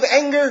fixing of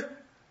anger,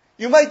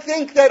 you might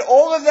think that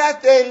all of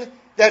that then,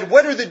 that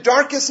what are the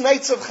darkest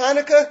nights of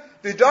Hanukkah?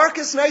 The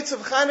darkest nights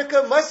of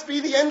Hanukkah must be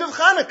the end of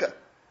Hanukkah,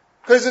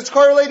 because it's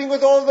correlating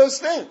with all of those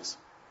things.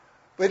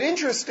 But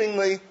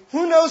interestingly,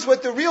 who knows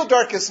what the real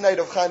darkest night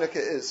of Hanukkah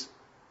is?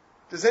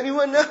 Does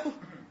anyone know?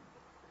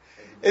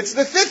 It's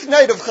the 5th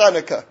night of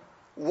Hanukkah.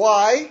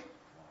 Why?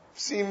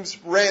 Seems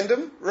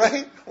random,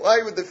 right?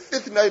 Why would the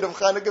 5th night of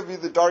Hanukkah be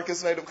the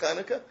darkest night of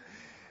Hanukkah?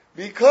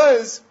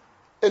 Because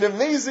an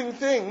amazing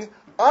thing,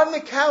 on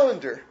the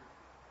calendar,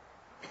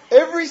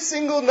 every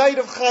single night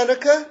of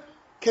Hanukkah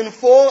can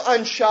fall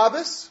on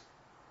Shabbos,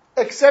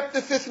 except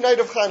the 5th night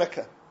of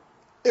Hanukkah.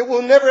 It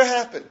will never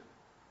happen.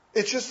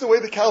 It's just the way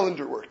the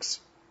calendar works.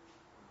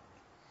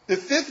 The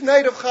 5th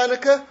night of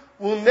Hanukkah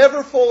will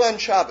never fall on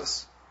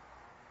Shabbos.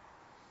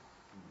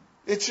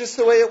 It's just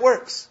the way it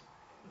works.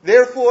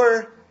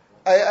 Therefore,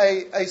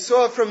 I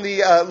saw from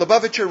the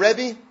Lubavitcher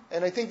Rebbe,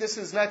 and I think this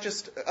is not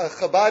just a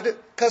Chabad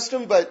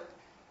custom, but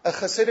a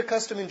Hasidic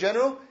custom in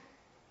general,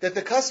 that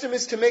the custom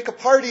is to make a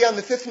party on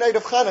the 5th night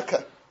of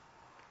Hanukkah.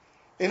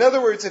 In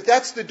other words, if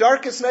that's the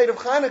darkest night of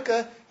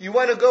Hanukkah, you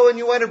want to go and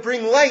you want to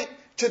bring light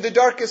to the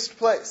darkest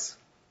place.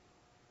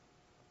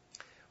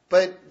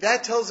 But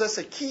that tells us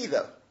a key,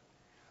 though,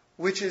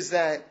 which is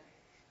that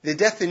the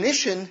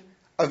definition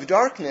of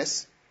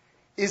darkness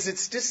is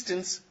its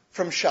distance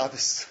from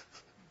Shabbos.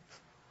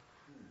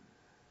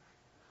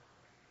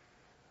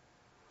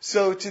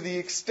 So to the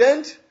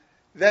extent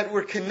that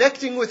we're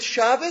connecting with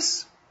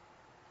Shabbos,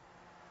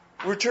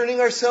 we're turning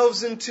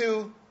ourselves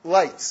into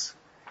lights.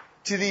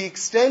 To the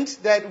extent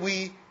that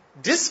we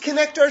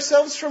disconnect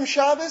ourselves from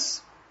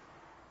Shabbos,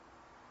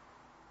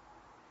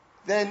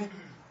 then,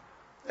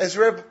 as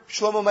Reb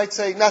Shlomo might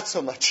say, not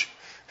so much.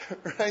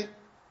 Right?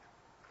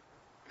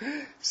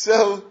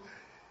 So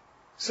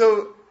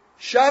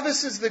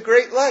Shabbos is the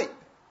great light.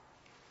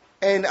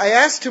 And I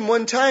asked him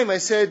one time, I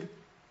said,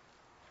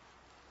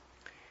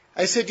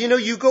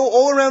 you go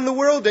all around the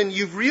world and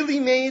you've really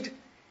made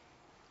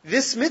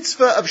this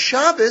mitzvah of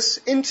Shabbos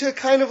into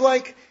kind of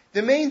like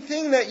the main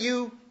thing that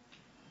you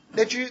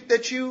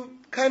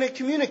kind of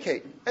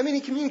communicate. I mean,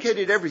 he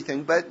communicated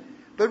everything, but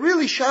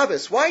really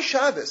Shabbos. Why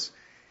Shabbos?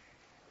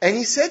 And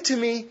he said to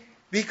me,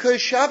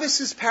 because Shabbos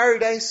is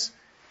paradise,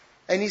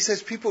 and he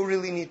says people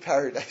really need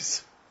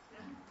paradise.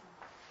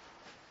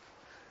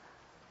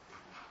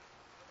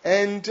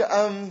 And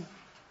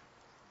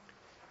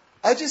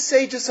I'll just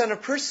say, just on a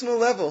personal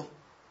level,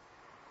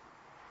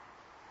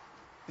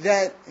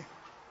 that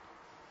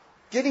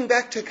getting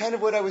back to kind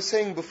of what I was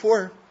saying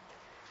before,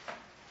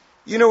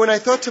 when I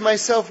thought to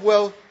myself,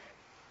 well,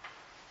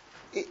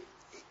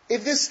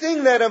 if this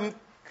thing that I'm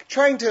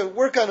trying to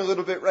work on a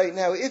little bit right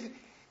now, if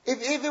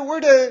it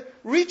were to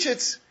reach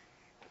its,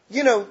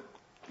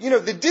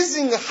 the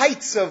dizzying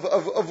heights of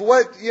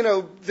what,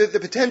 the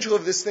potential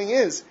of this thing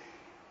is,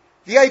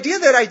 the idea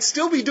that I'd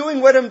still be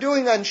doing what I'm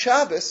doing on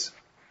Shabbos,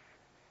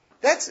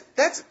 that's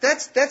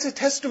a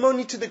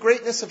testimony to the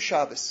greatness of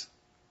Shabbos.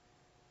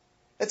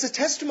 That's a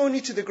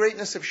testimony to the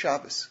greatness of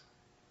Shabbos.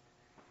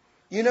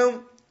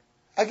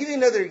 I'll give you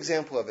another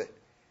example of it.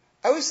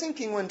 I was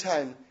thinking one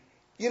time,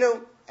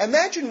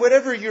 imagine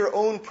whatever your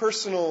own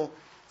personal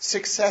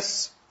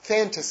success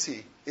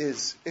fantasy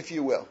is, if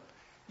you will.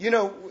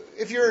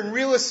 If you're in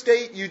real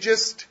estate, you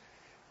just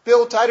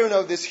built,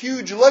 this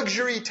huge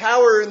luxury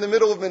tower in the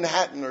middle of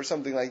Manhattan or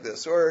something like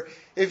this. Or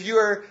if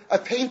you're a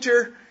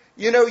painter,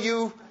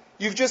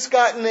 you've just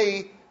gotten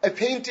a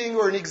painting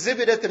or an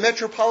exhibit at the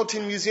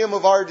Metropolitan Museum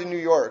of Art in New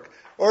York.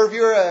 Or if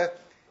you're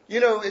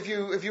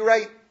if you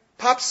write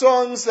pop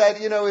songs that,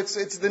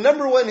 it's the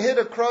number one hit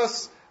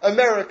across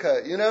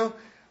America,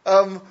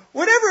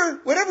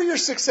 Whatever your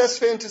success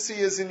fantasy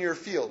is in your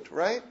field,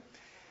 right?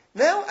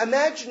 Now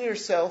imagine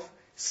yourself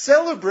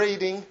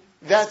celebrating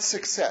that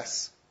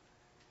success.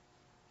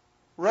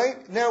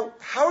 Right? Now,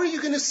 how are you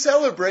going to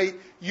celebrate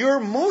your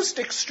most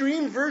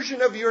extreme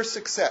version of your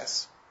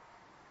success?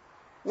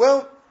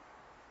 Well,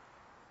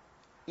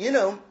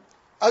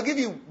 I'll give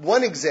you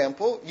one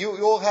example.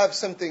 You'll have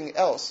something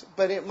else.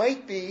 But it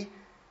might be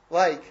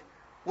like,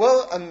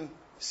 well, I'm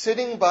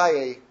sitting by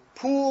a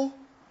pool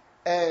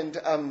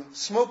and I'm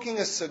smoking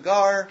a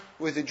cigar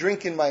with a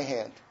drink in my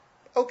hand.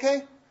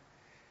 Okay?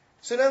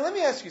 So now let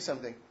me ask you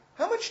something.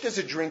 How much does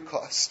a drink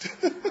cost?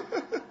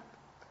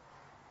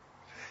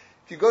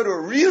 If you go to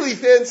a really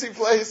fancy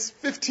place,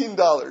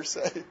 $15,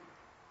 say.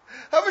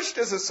 How much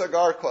does a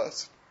cigar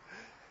cost?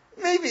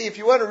 Maybe if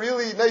you want a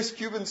really nice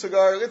Cuban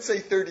cigar, let's say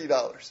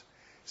 $30.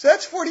 So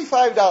that's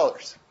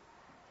 $45.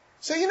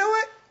 So you know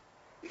what?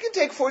 You can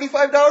take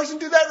 $45 and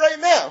do that right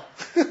now.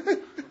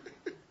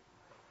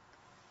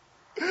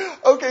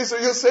 Okay, so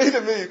you'll say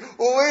to me,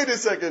 well, wait a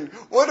second.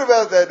 What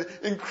about that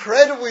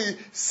incredibly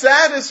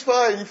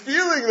satisfying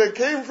feeling that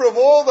came from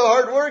all the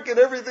hard work and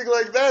everything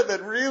like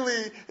that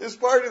really is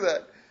part of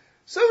that?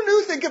 So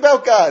new, think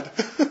about God.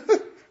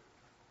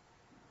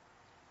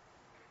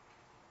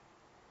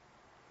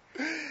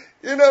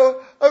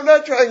 I'm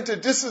not trying to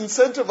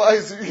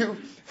disincentivize you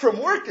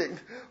from working,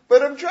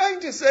 but I'm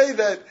trying to say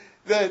that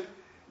Rabbi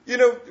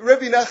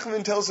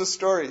Nachman tells a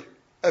story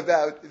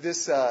about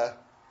this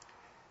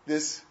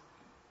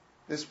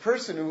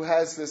person who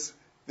has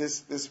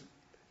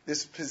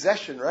this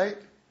possession, right?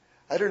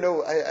 I don't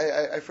know,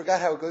 I forgot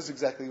how it goes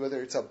exactly,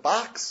 whether it's a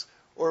box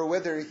or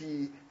whether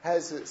he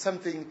has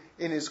something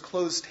in his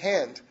closed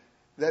hand.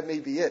 That may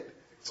be it.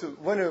 So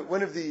one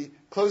of the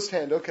closed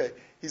hand, okay.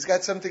 He's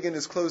got something in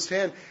his closed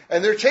hand,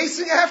 and they're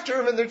chasing after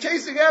him, and they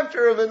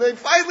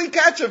finally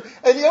catch him,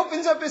 and he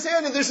opens up his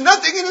hand, and there's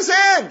nothing in his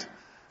hand.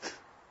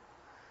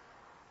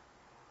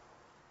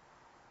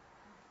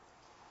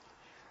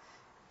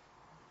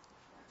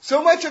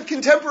 So much of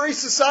contemporary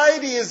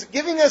society is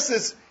giving us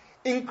this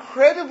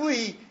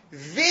incredibly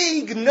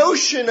vague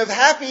notion of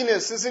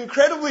happiness, this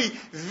incredibly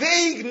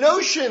vague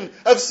notion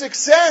of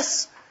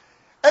success.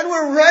 And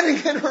we're running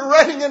and we're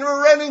running and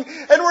we're running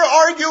and we're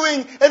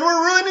arguing and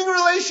we're ruining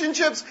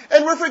relationships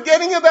and we're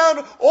forgetting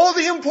about all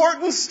the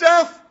important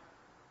stuff.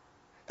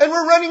 And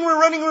we're running,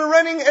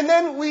 and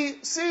then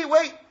we see,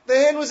 wait, the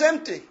hand was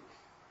empty.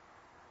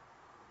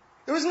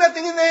 There was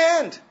nothing in the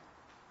hand.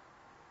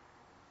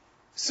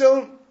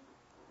 So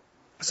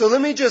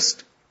let me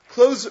just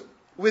close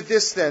with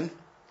this then,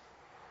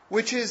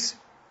 which is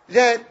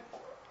that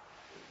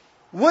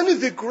one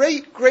of the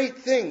great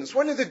things,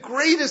 one of the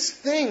greatest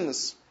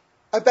things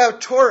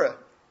about Torah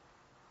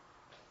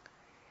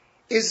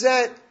is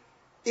that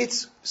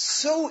it's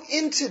so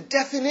into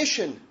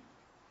definition.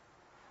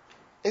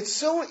 It's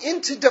so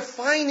into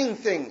defining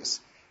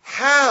things.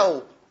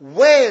 How,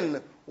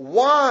 when,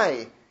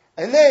 why,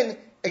 and then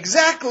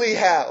exactly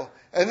how.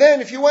 And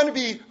then if you want to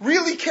be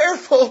really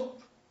careful,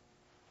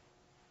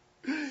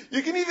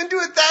 you can even do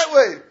it that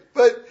way.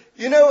 But,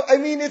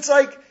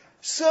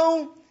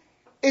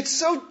 it's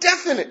so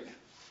definite.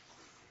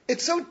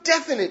 It's so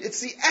definite. It's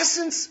the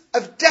essence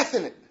of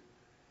definite.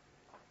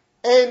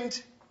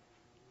 And,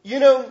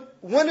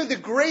 one of the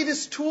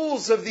greatest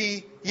tools of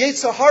the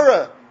Yetzer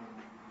Hara,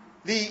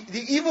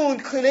 the evil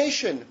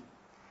inclination,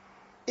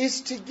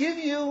 is to give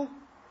you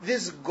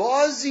this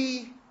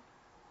gauzy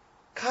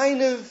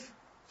kind of,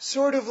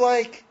 sort of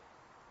like,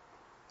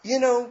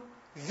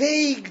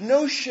 vague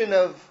notion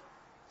of,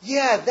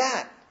 yeah,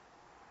 that.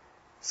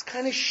 It's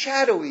kind of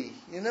shadowy,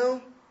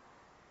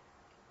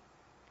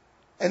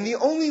 And the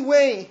only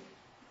way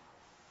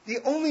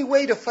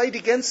to fight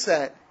against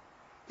that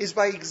is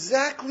by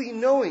exactly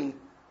knowing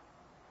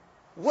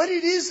what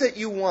it is that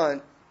you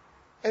want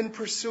and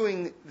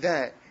pursuing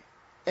that.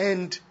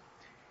 And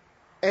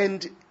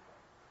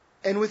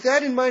with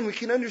that in mind, we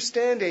can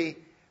understand a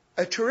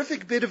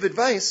terrific bit of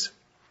advice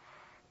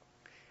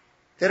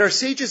that our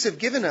sages have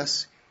given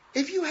us.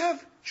 If you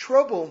have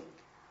trouble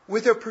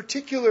with a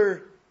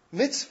particular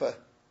mitzvah,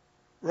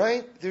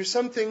 right? There's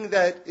something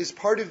that is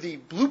part of the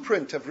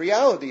blueprint of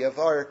reality, of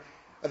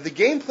the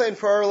game plan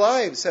for our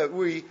lives that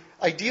we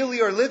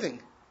ideally are living.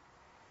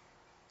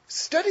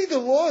 Study the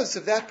laws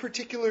of that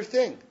particular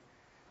thing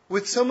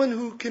with someone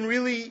who can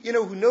really,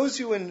 who knows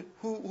you and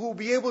who will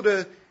be able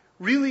to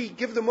really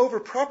give them over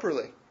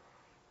properly.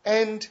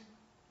 And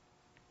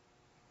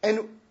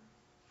all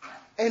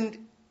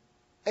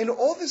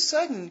of a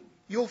sudden,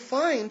 you'll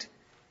find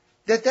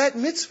that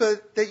mitzvah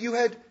that you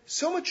had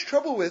so much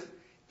trouble with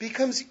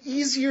becomes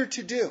easier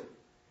to do.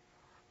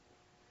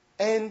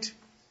 And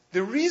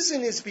the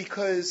reason is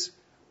because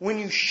when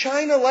you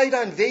shine a light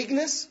on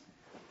vagueness,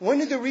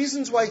 one of the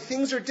reasons why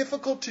things are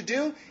difficult to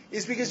do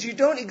is because you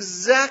don't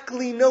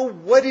exactly know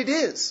what it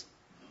is.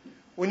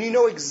 When you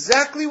know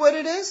exactly what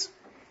it is,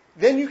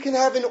 then you can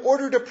have an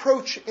ordered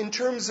approach in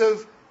terms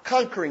of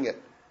conquering it.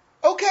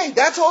 Okay,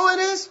 that's all it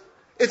is?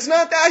 It's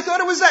not that. I thought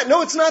it was that.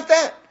 No, it's not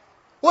that.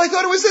 Well, I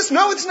thought it was this.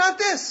 No, it's not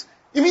this.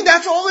 You mean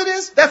that's all it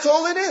is? That's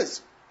all it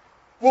is.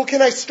 Well,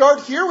 can I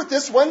start here with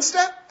this one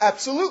step?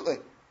 Absolutely.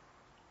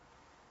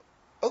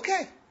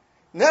 Okay.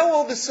 Now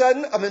all of a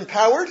sudden I'm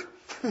empowered.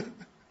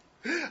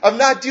 I'm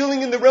not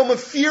dealing in the realm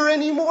of fear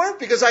anymore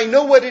because I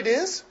know what it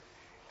is.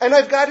 And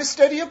I've got a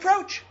steady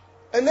approach.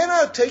 And then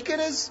I'll take it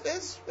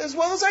as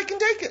well as I can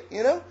take it,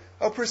 you know.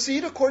 I'll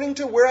proceed according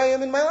to where I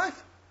am in my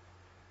life.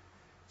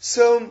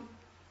 So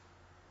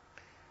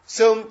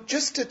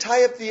just to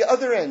tie up the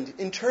other end,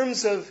 in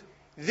terms of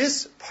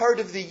this part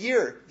of the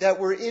year that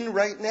we're in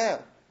right now,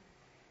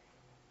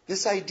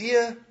 this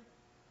idea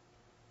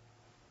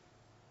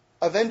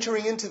of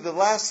entering into the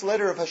last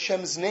letter of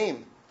Hashem's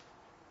name,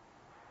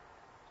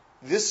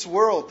 this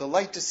world, the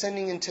light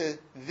descending into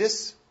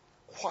this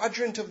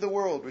quadrant of the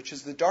world, which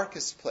is the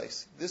darkest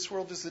place. This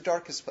world is the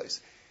darkest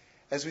place.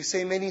 As we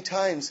say many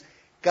times,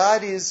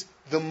 God is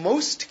the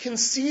most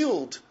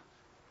concealed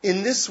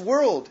in this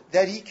world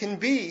that He can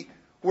be,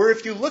 where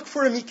if you look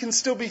for Him, He can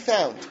still be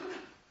found.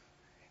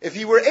 If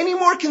He were any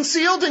more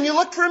concealed and you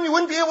looked for Him, you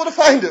wouldn't be able to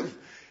find Him.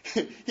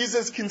 He's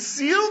as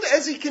concealed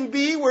as He can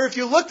be, where if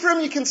you look for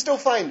Him, you can still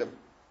find Him.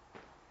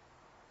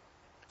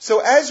 So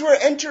as we're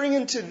entering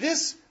into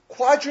this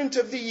quadrant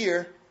of the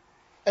year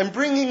and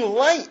bringing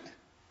light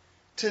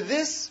to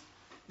this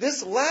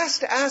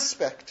last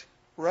aspect,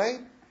 right?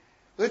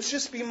 Let's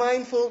just be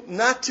mindful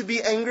not to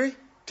be angry,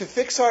 to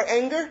fix our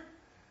anger,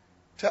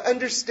 to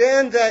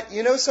understand that,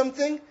 you know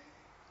something?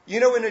 You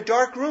know, in a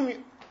dark room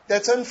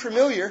that's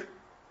unfamiliar,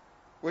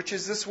 which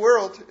is this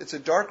world, it's a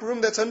dark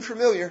room that's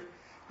unfamiliar,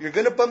 you're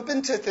going to bump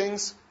into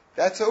things.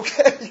 That's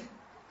okay.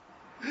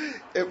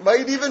 It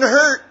might even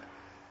hurt.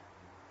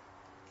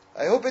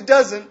 I hope it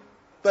doesn't,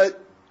 but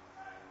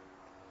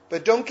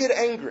don't get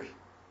angry.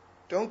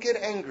 Don't get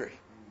angry.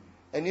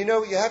 And you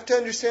know, you have to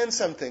understand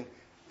something.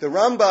 The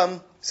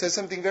Rambam says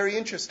something very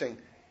interesting.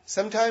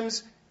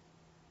 Sometimes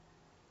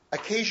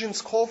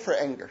occasions call for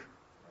anger.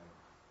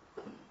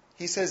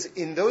 He says,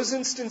 in those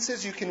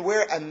instances, you can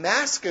wear a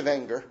mask of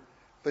anger,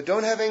 but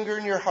don't have anger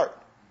in your heart.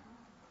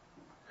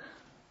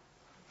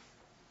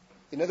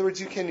 In other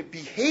words, you can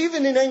behave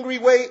in an angry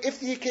way if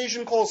the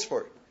occasion calls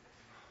for it,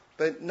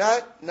 but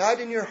not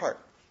in your heart.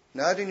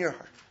 Not in your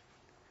heart.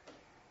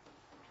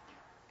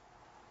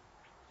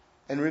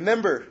 And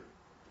remember,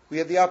 we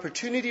have the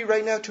opportunity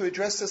right now to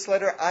address this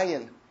letter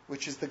Ayin,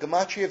 which is the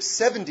gematria of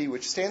 70,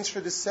 which stands for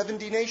the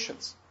 70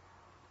 nations.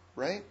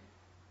 Right?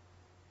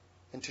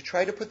 And to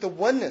try to put the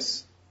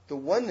oneness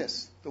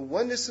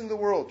in the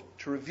world,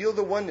 to reveal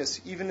the oneness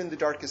even in the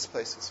darkest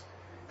places.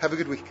 Have a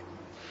good week.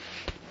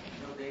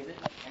 You know, David,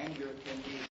 anger can be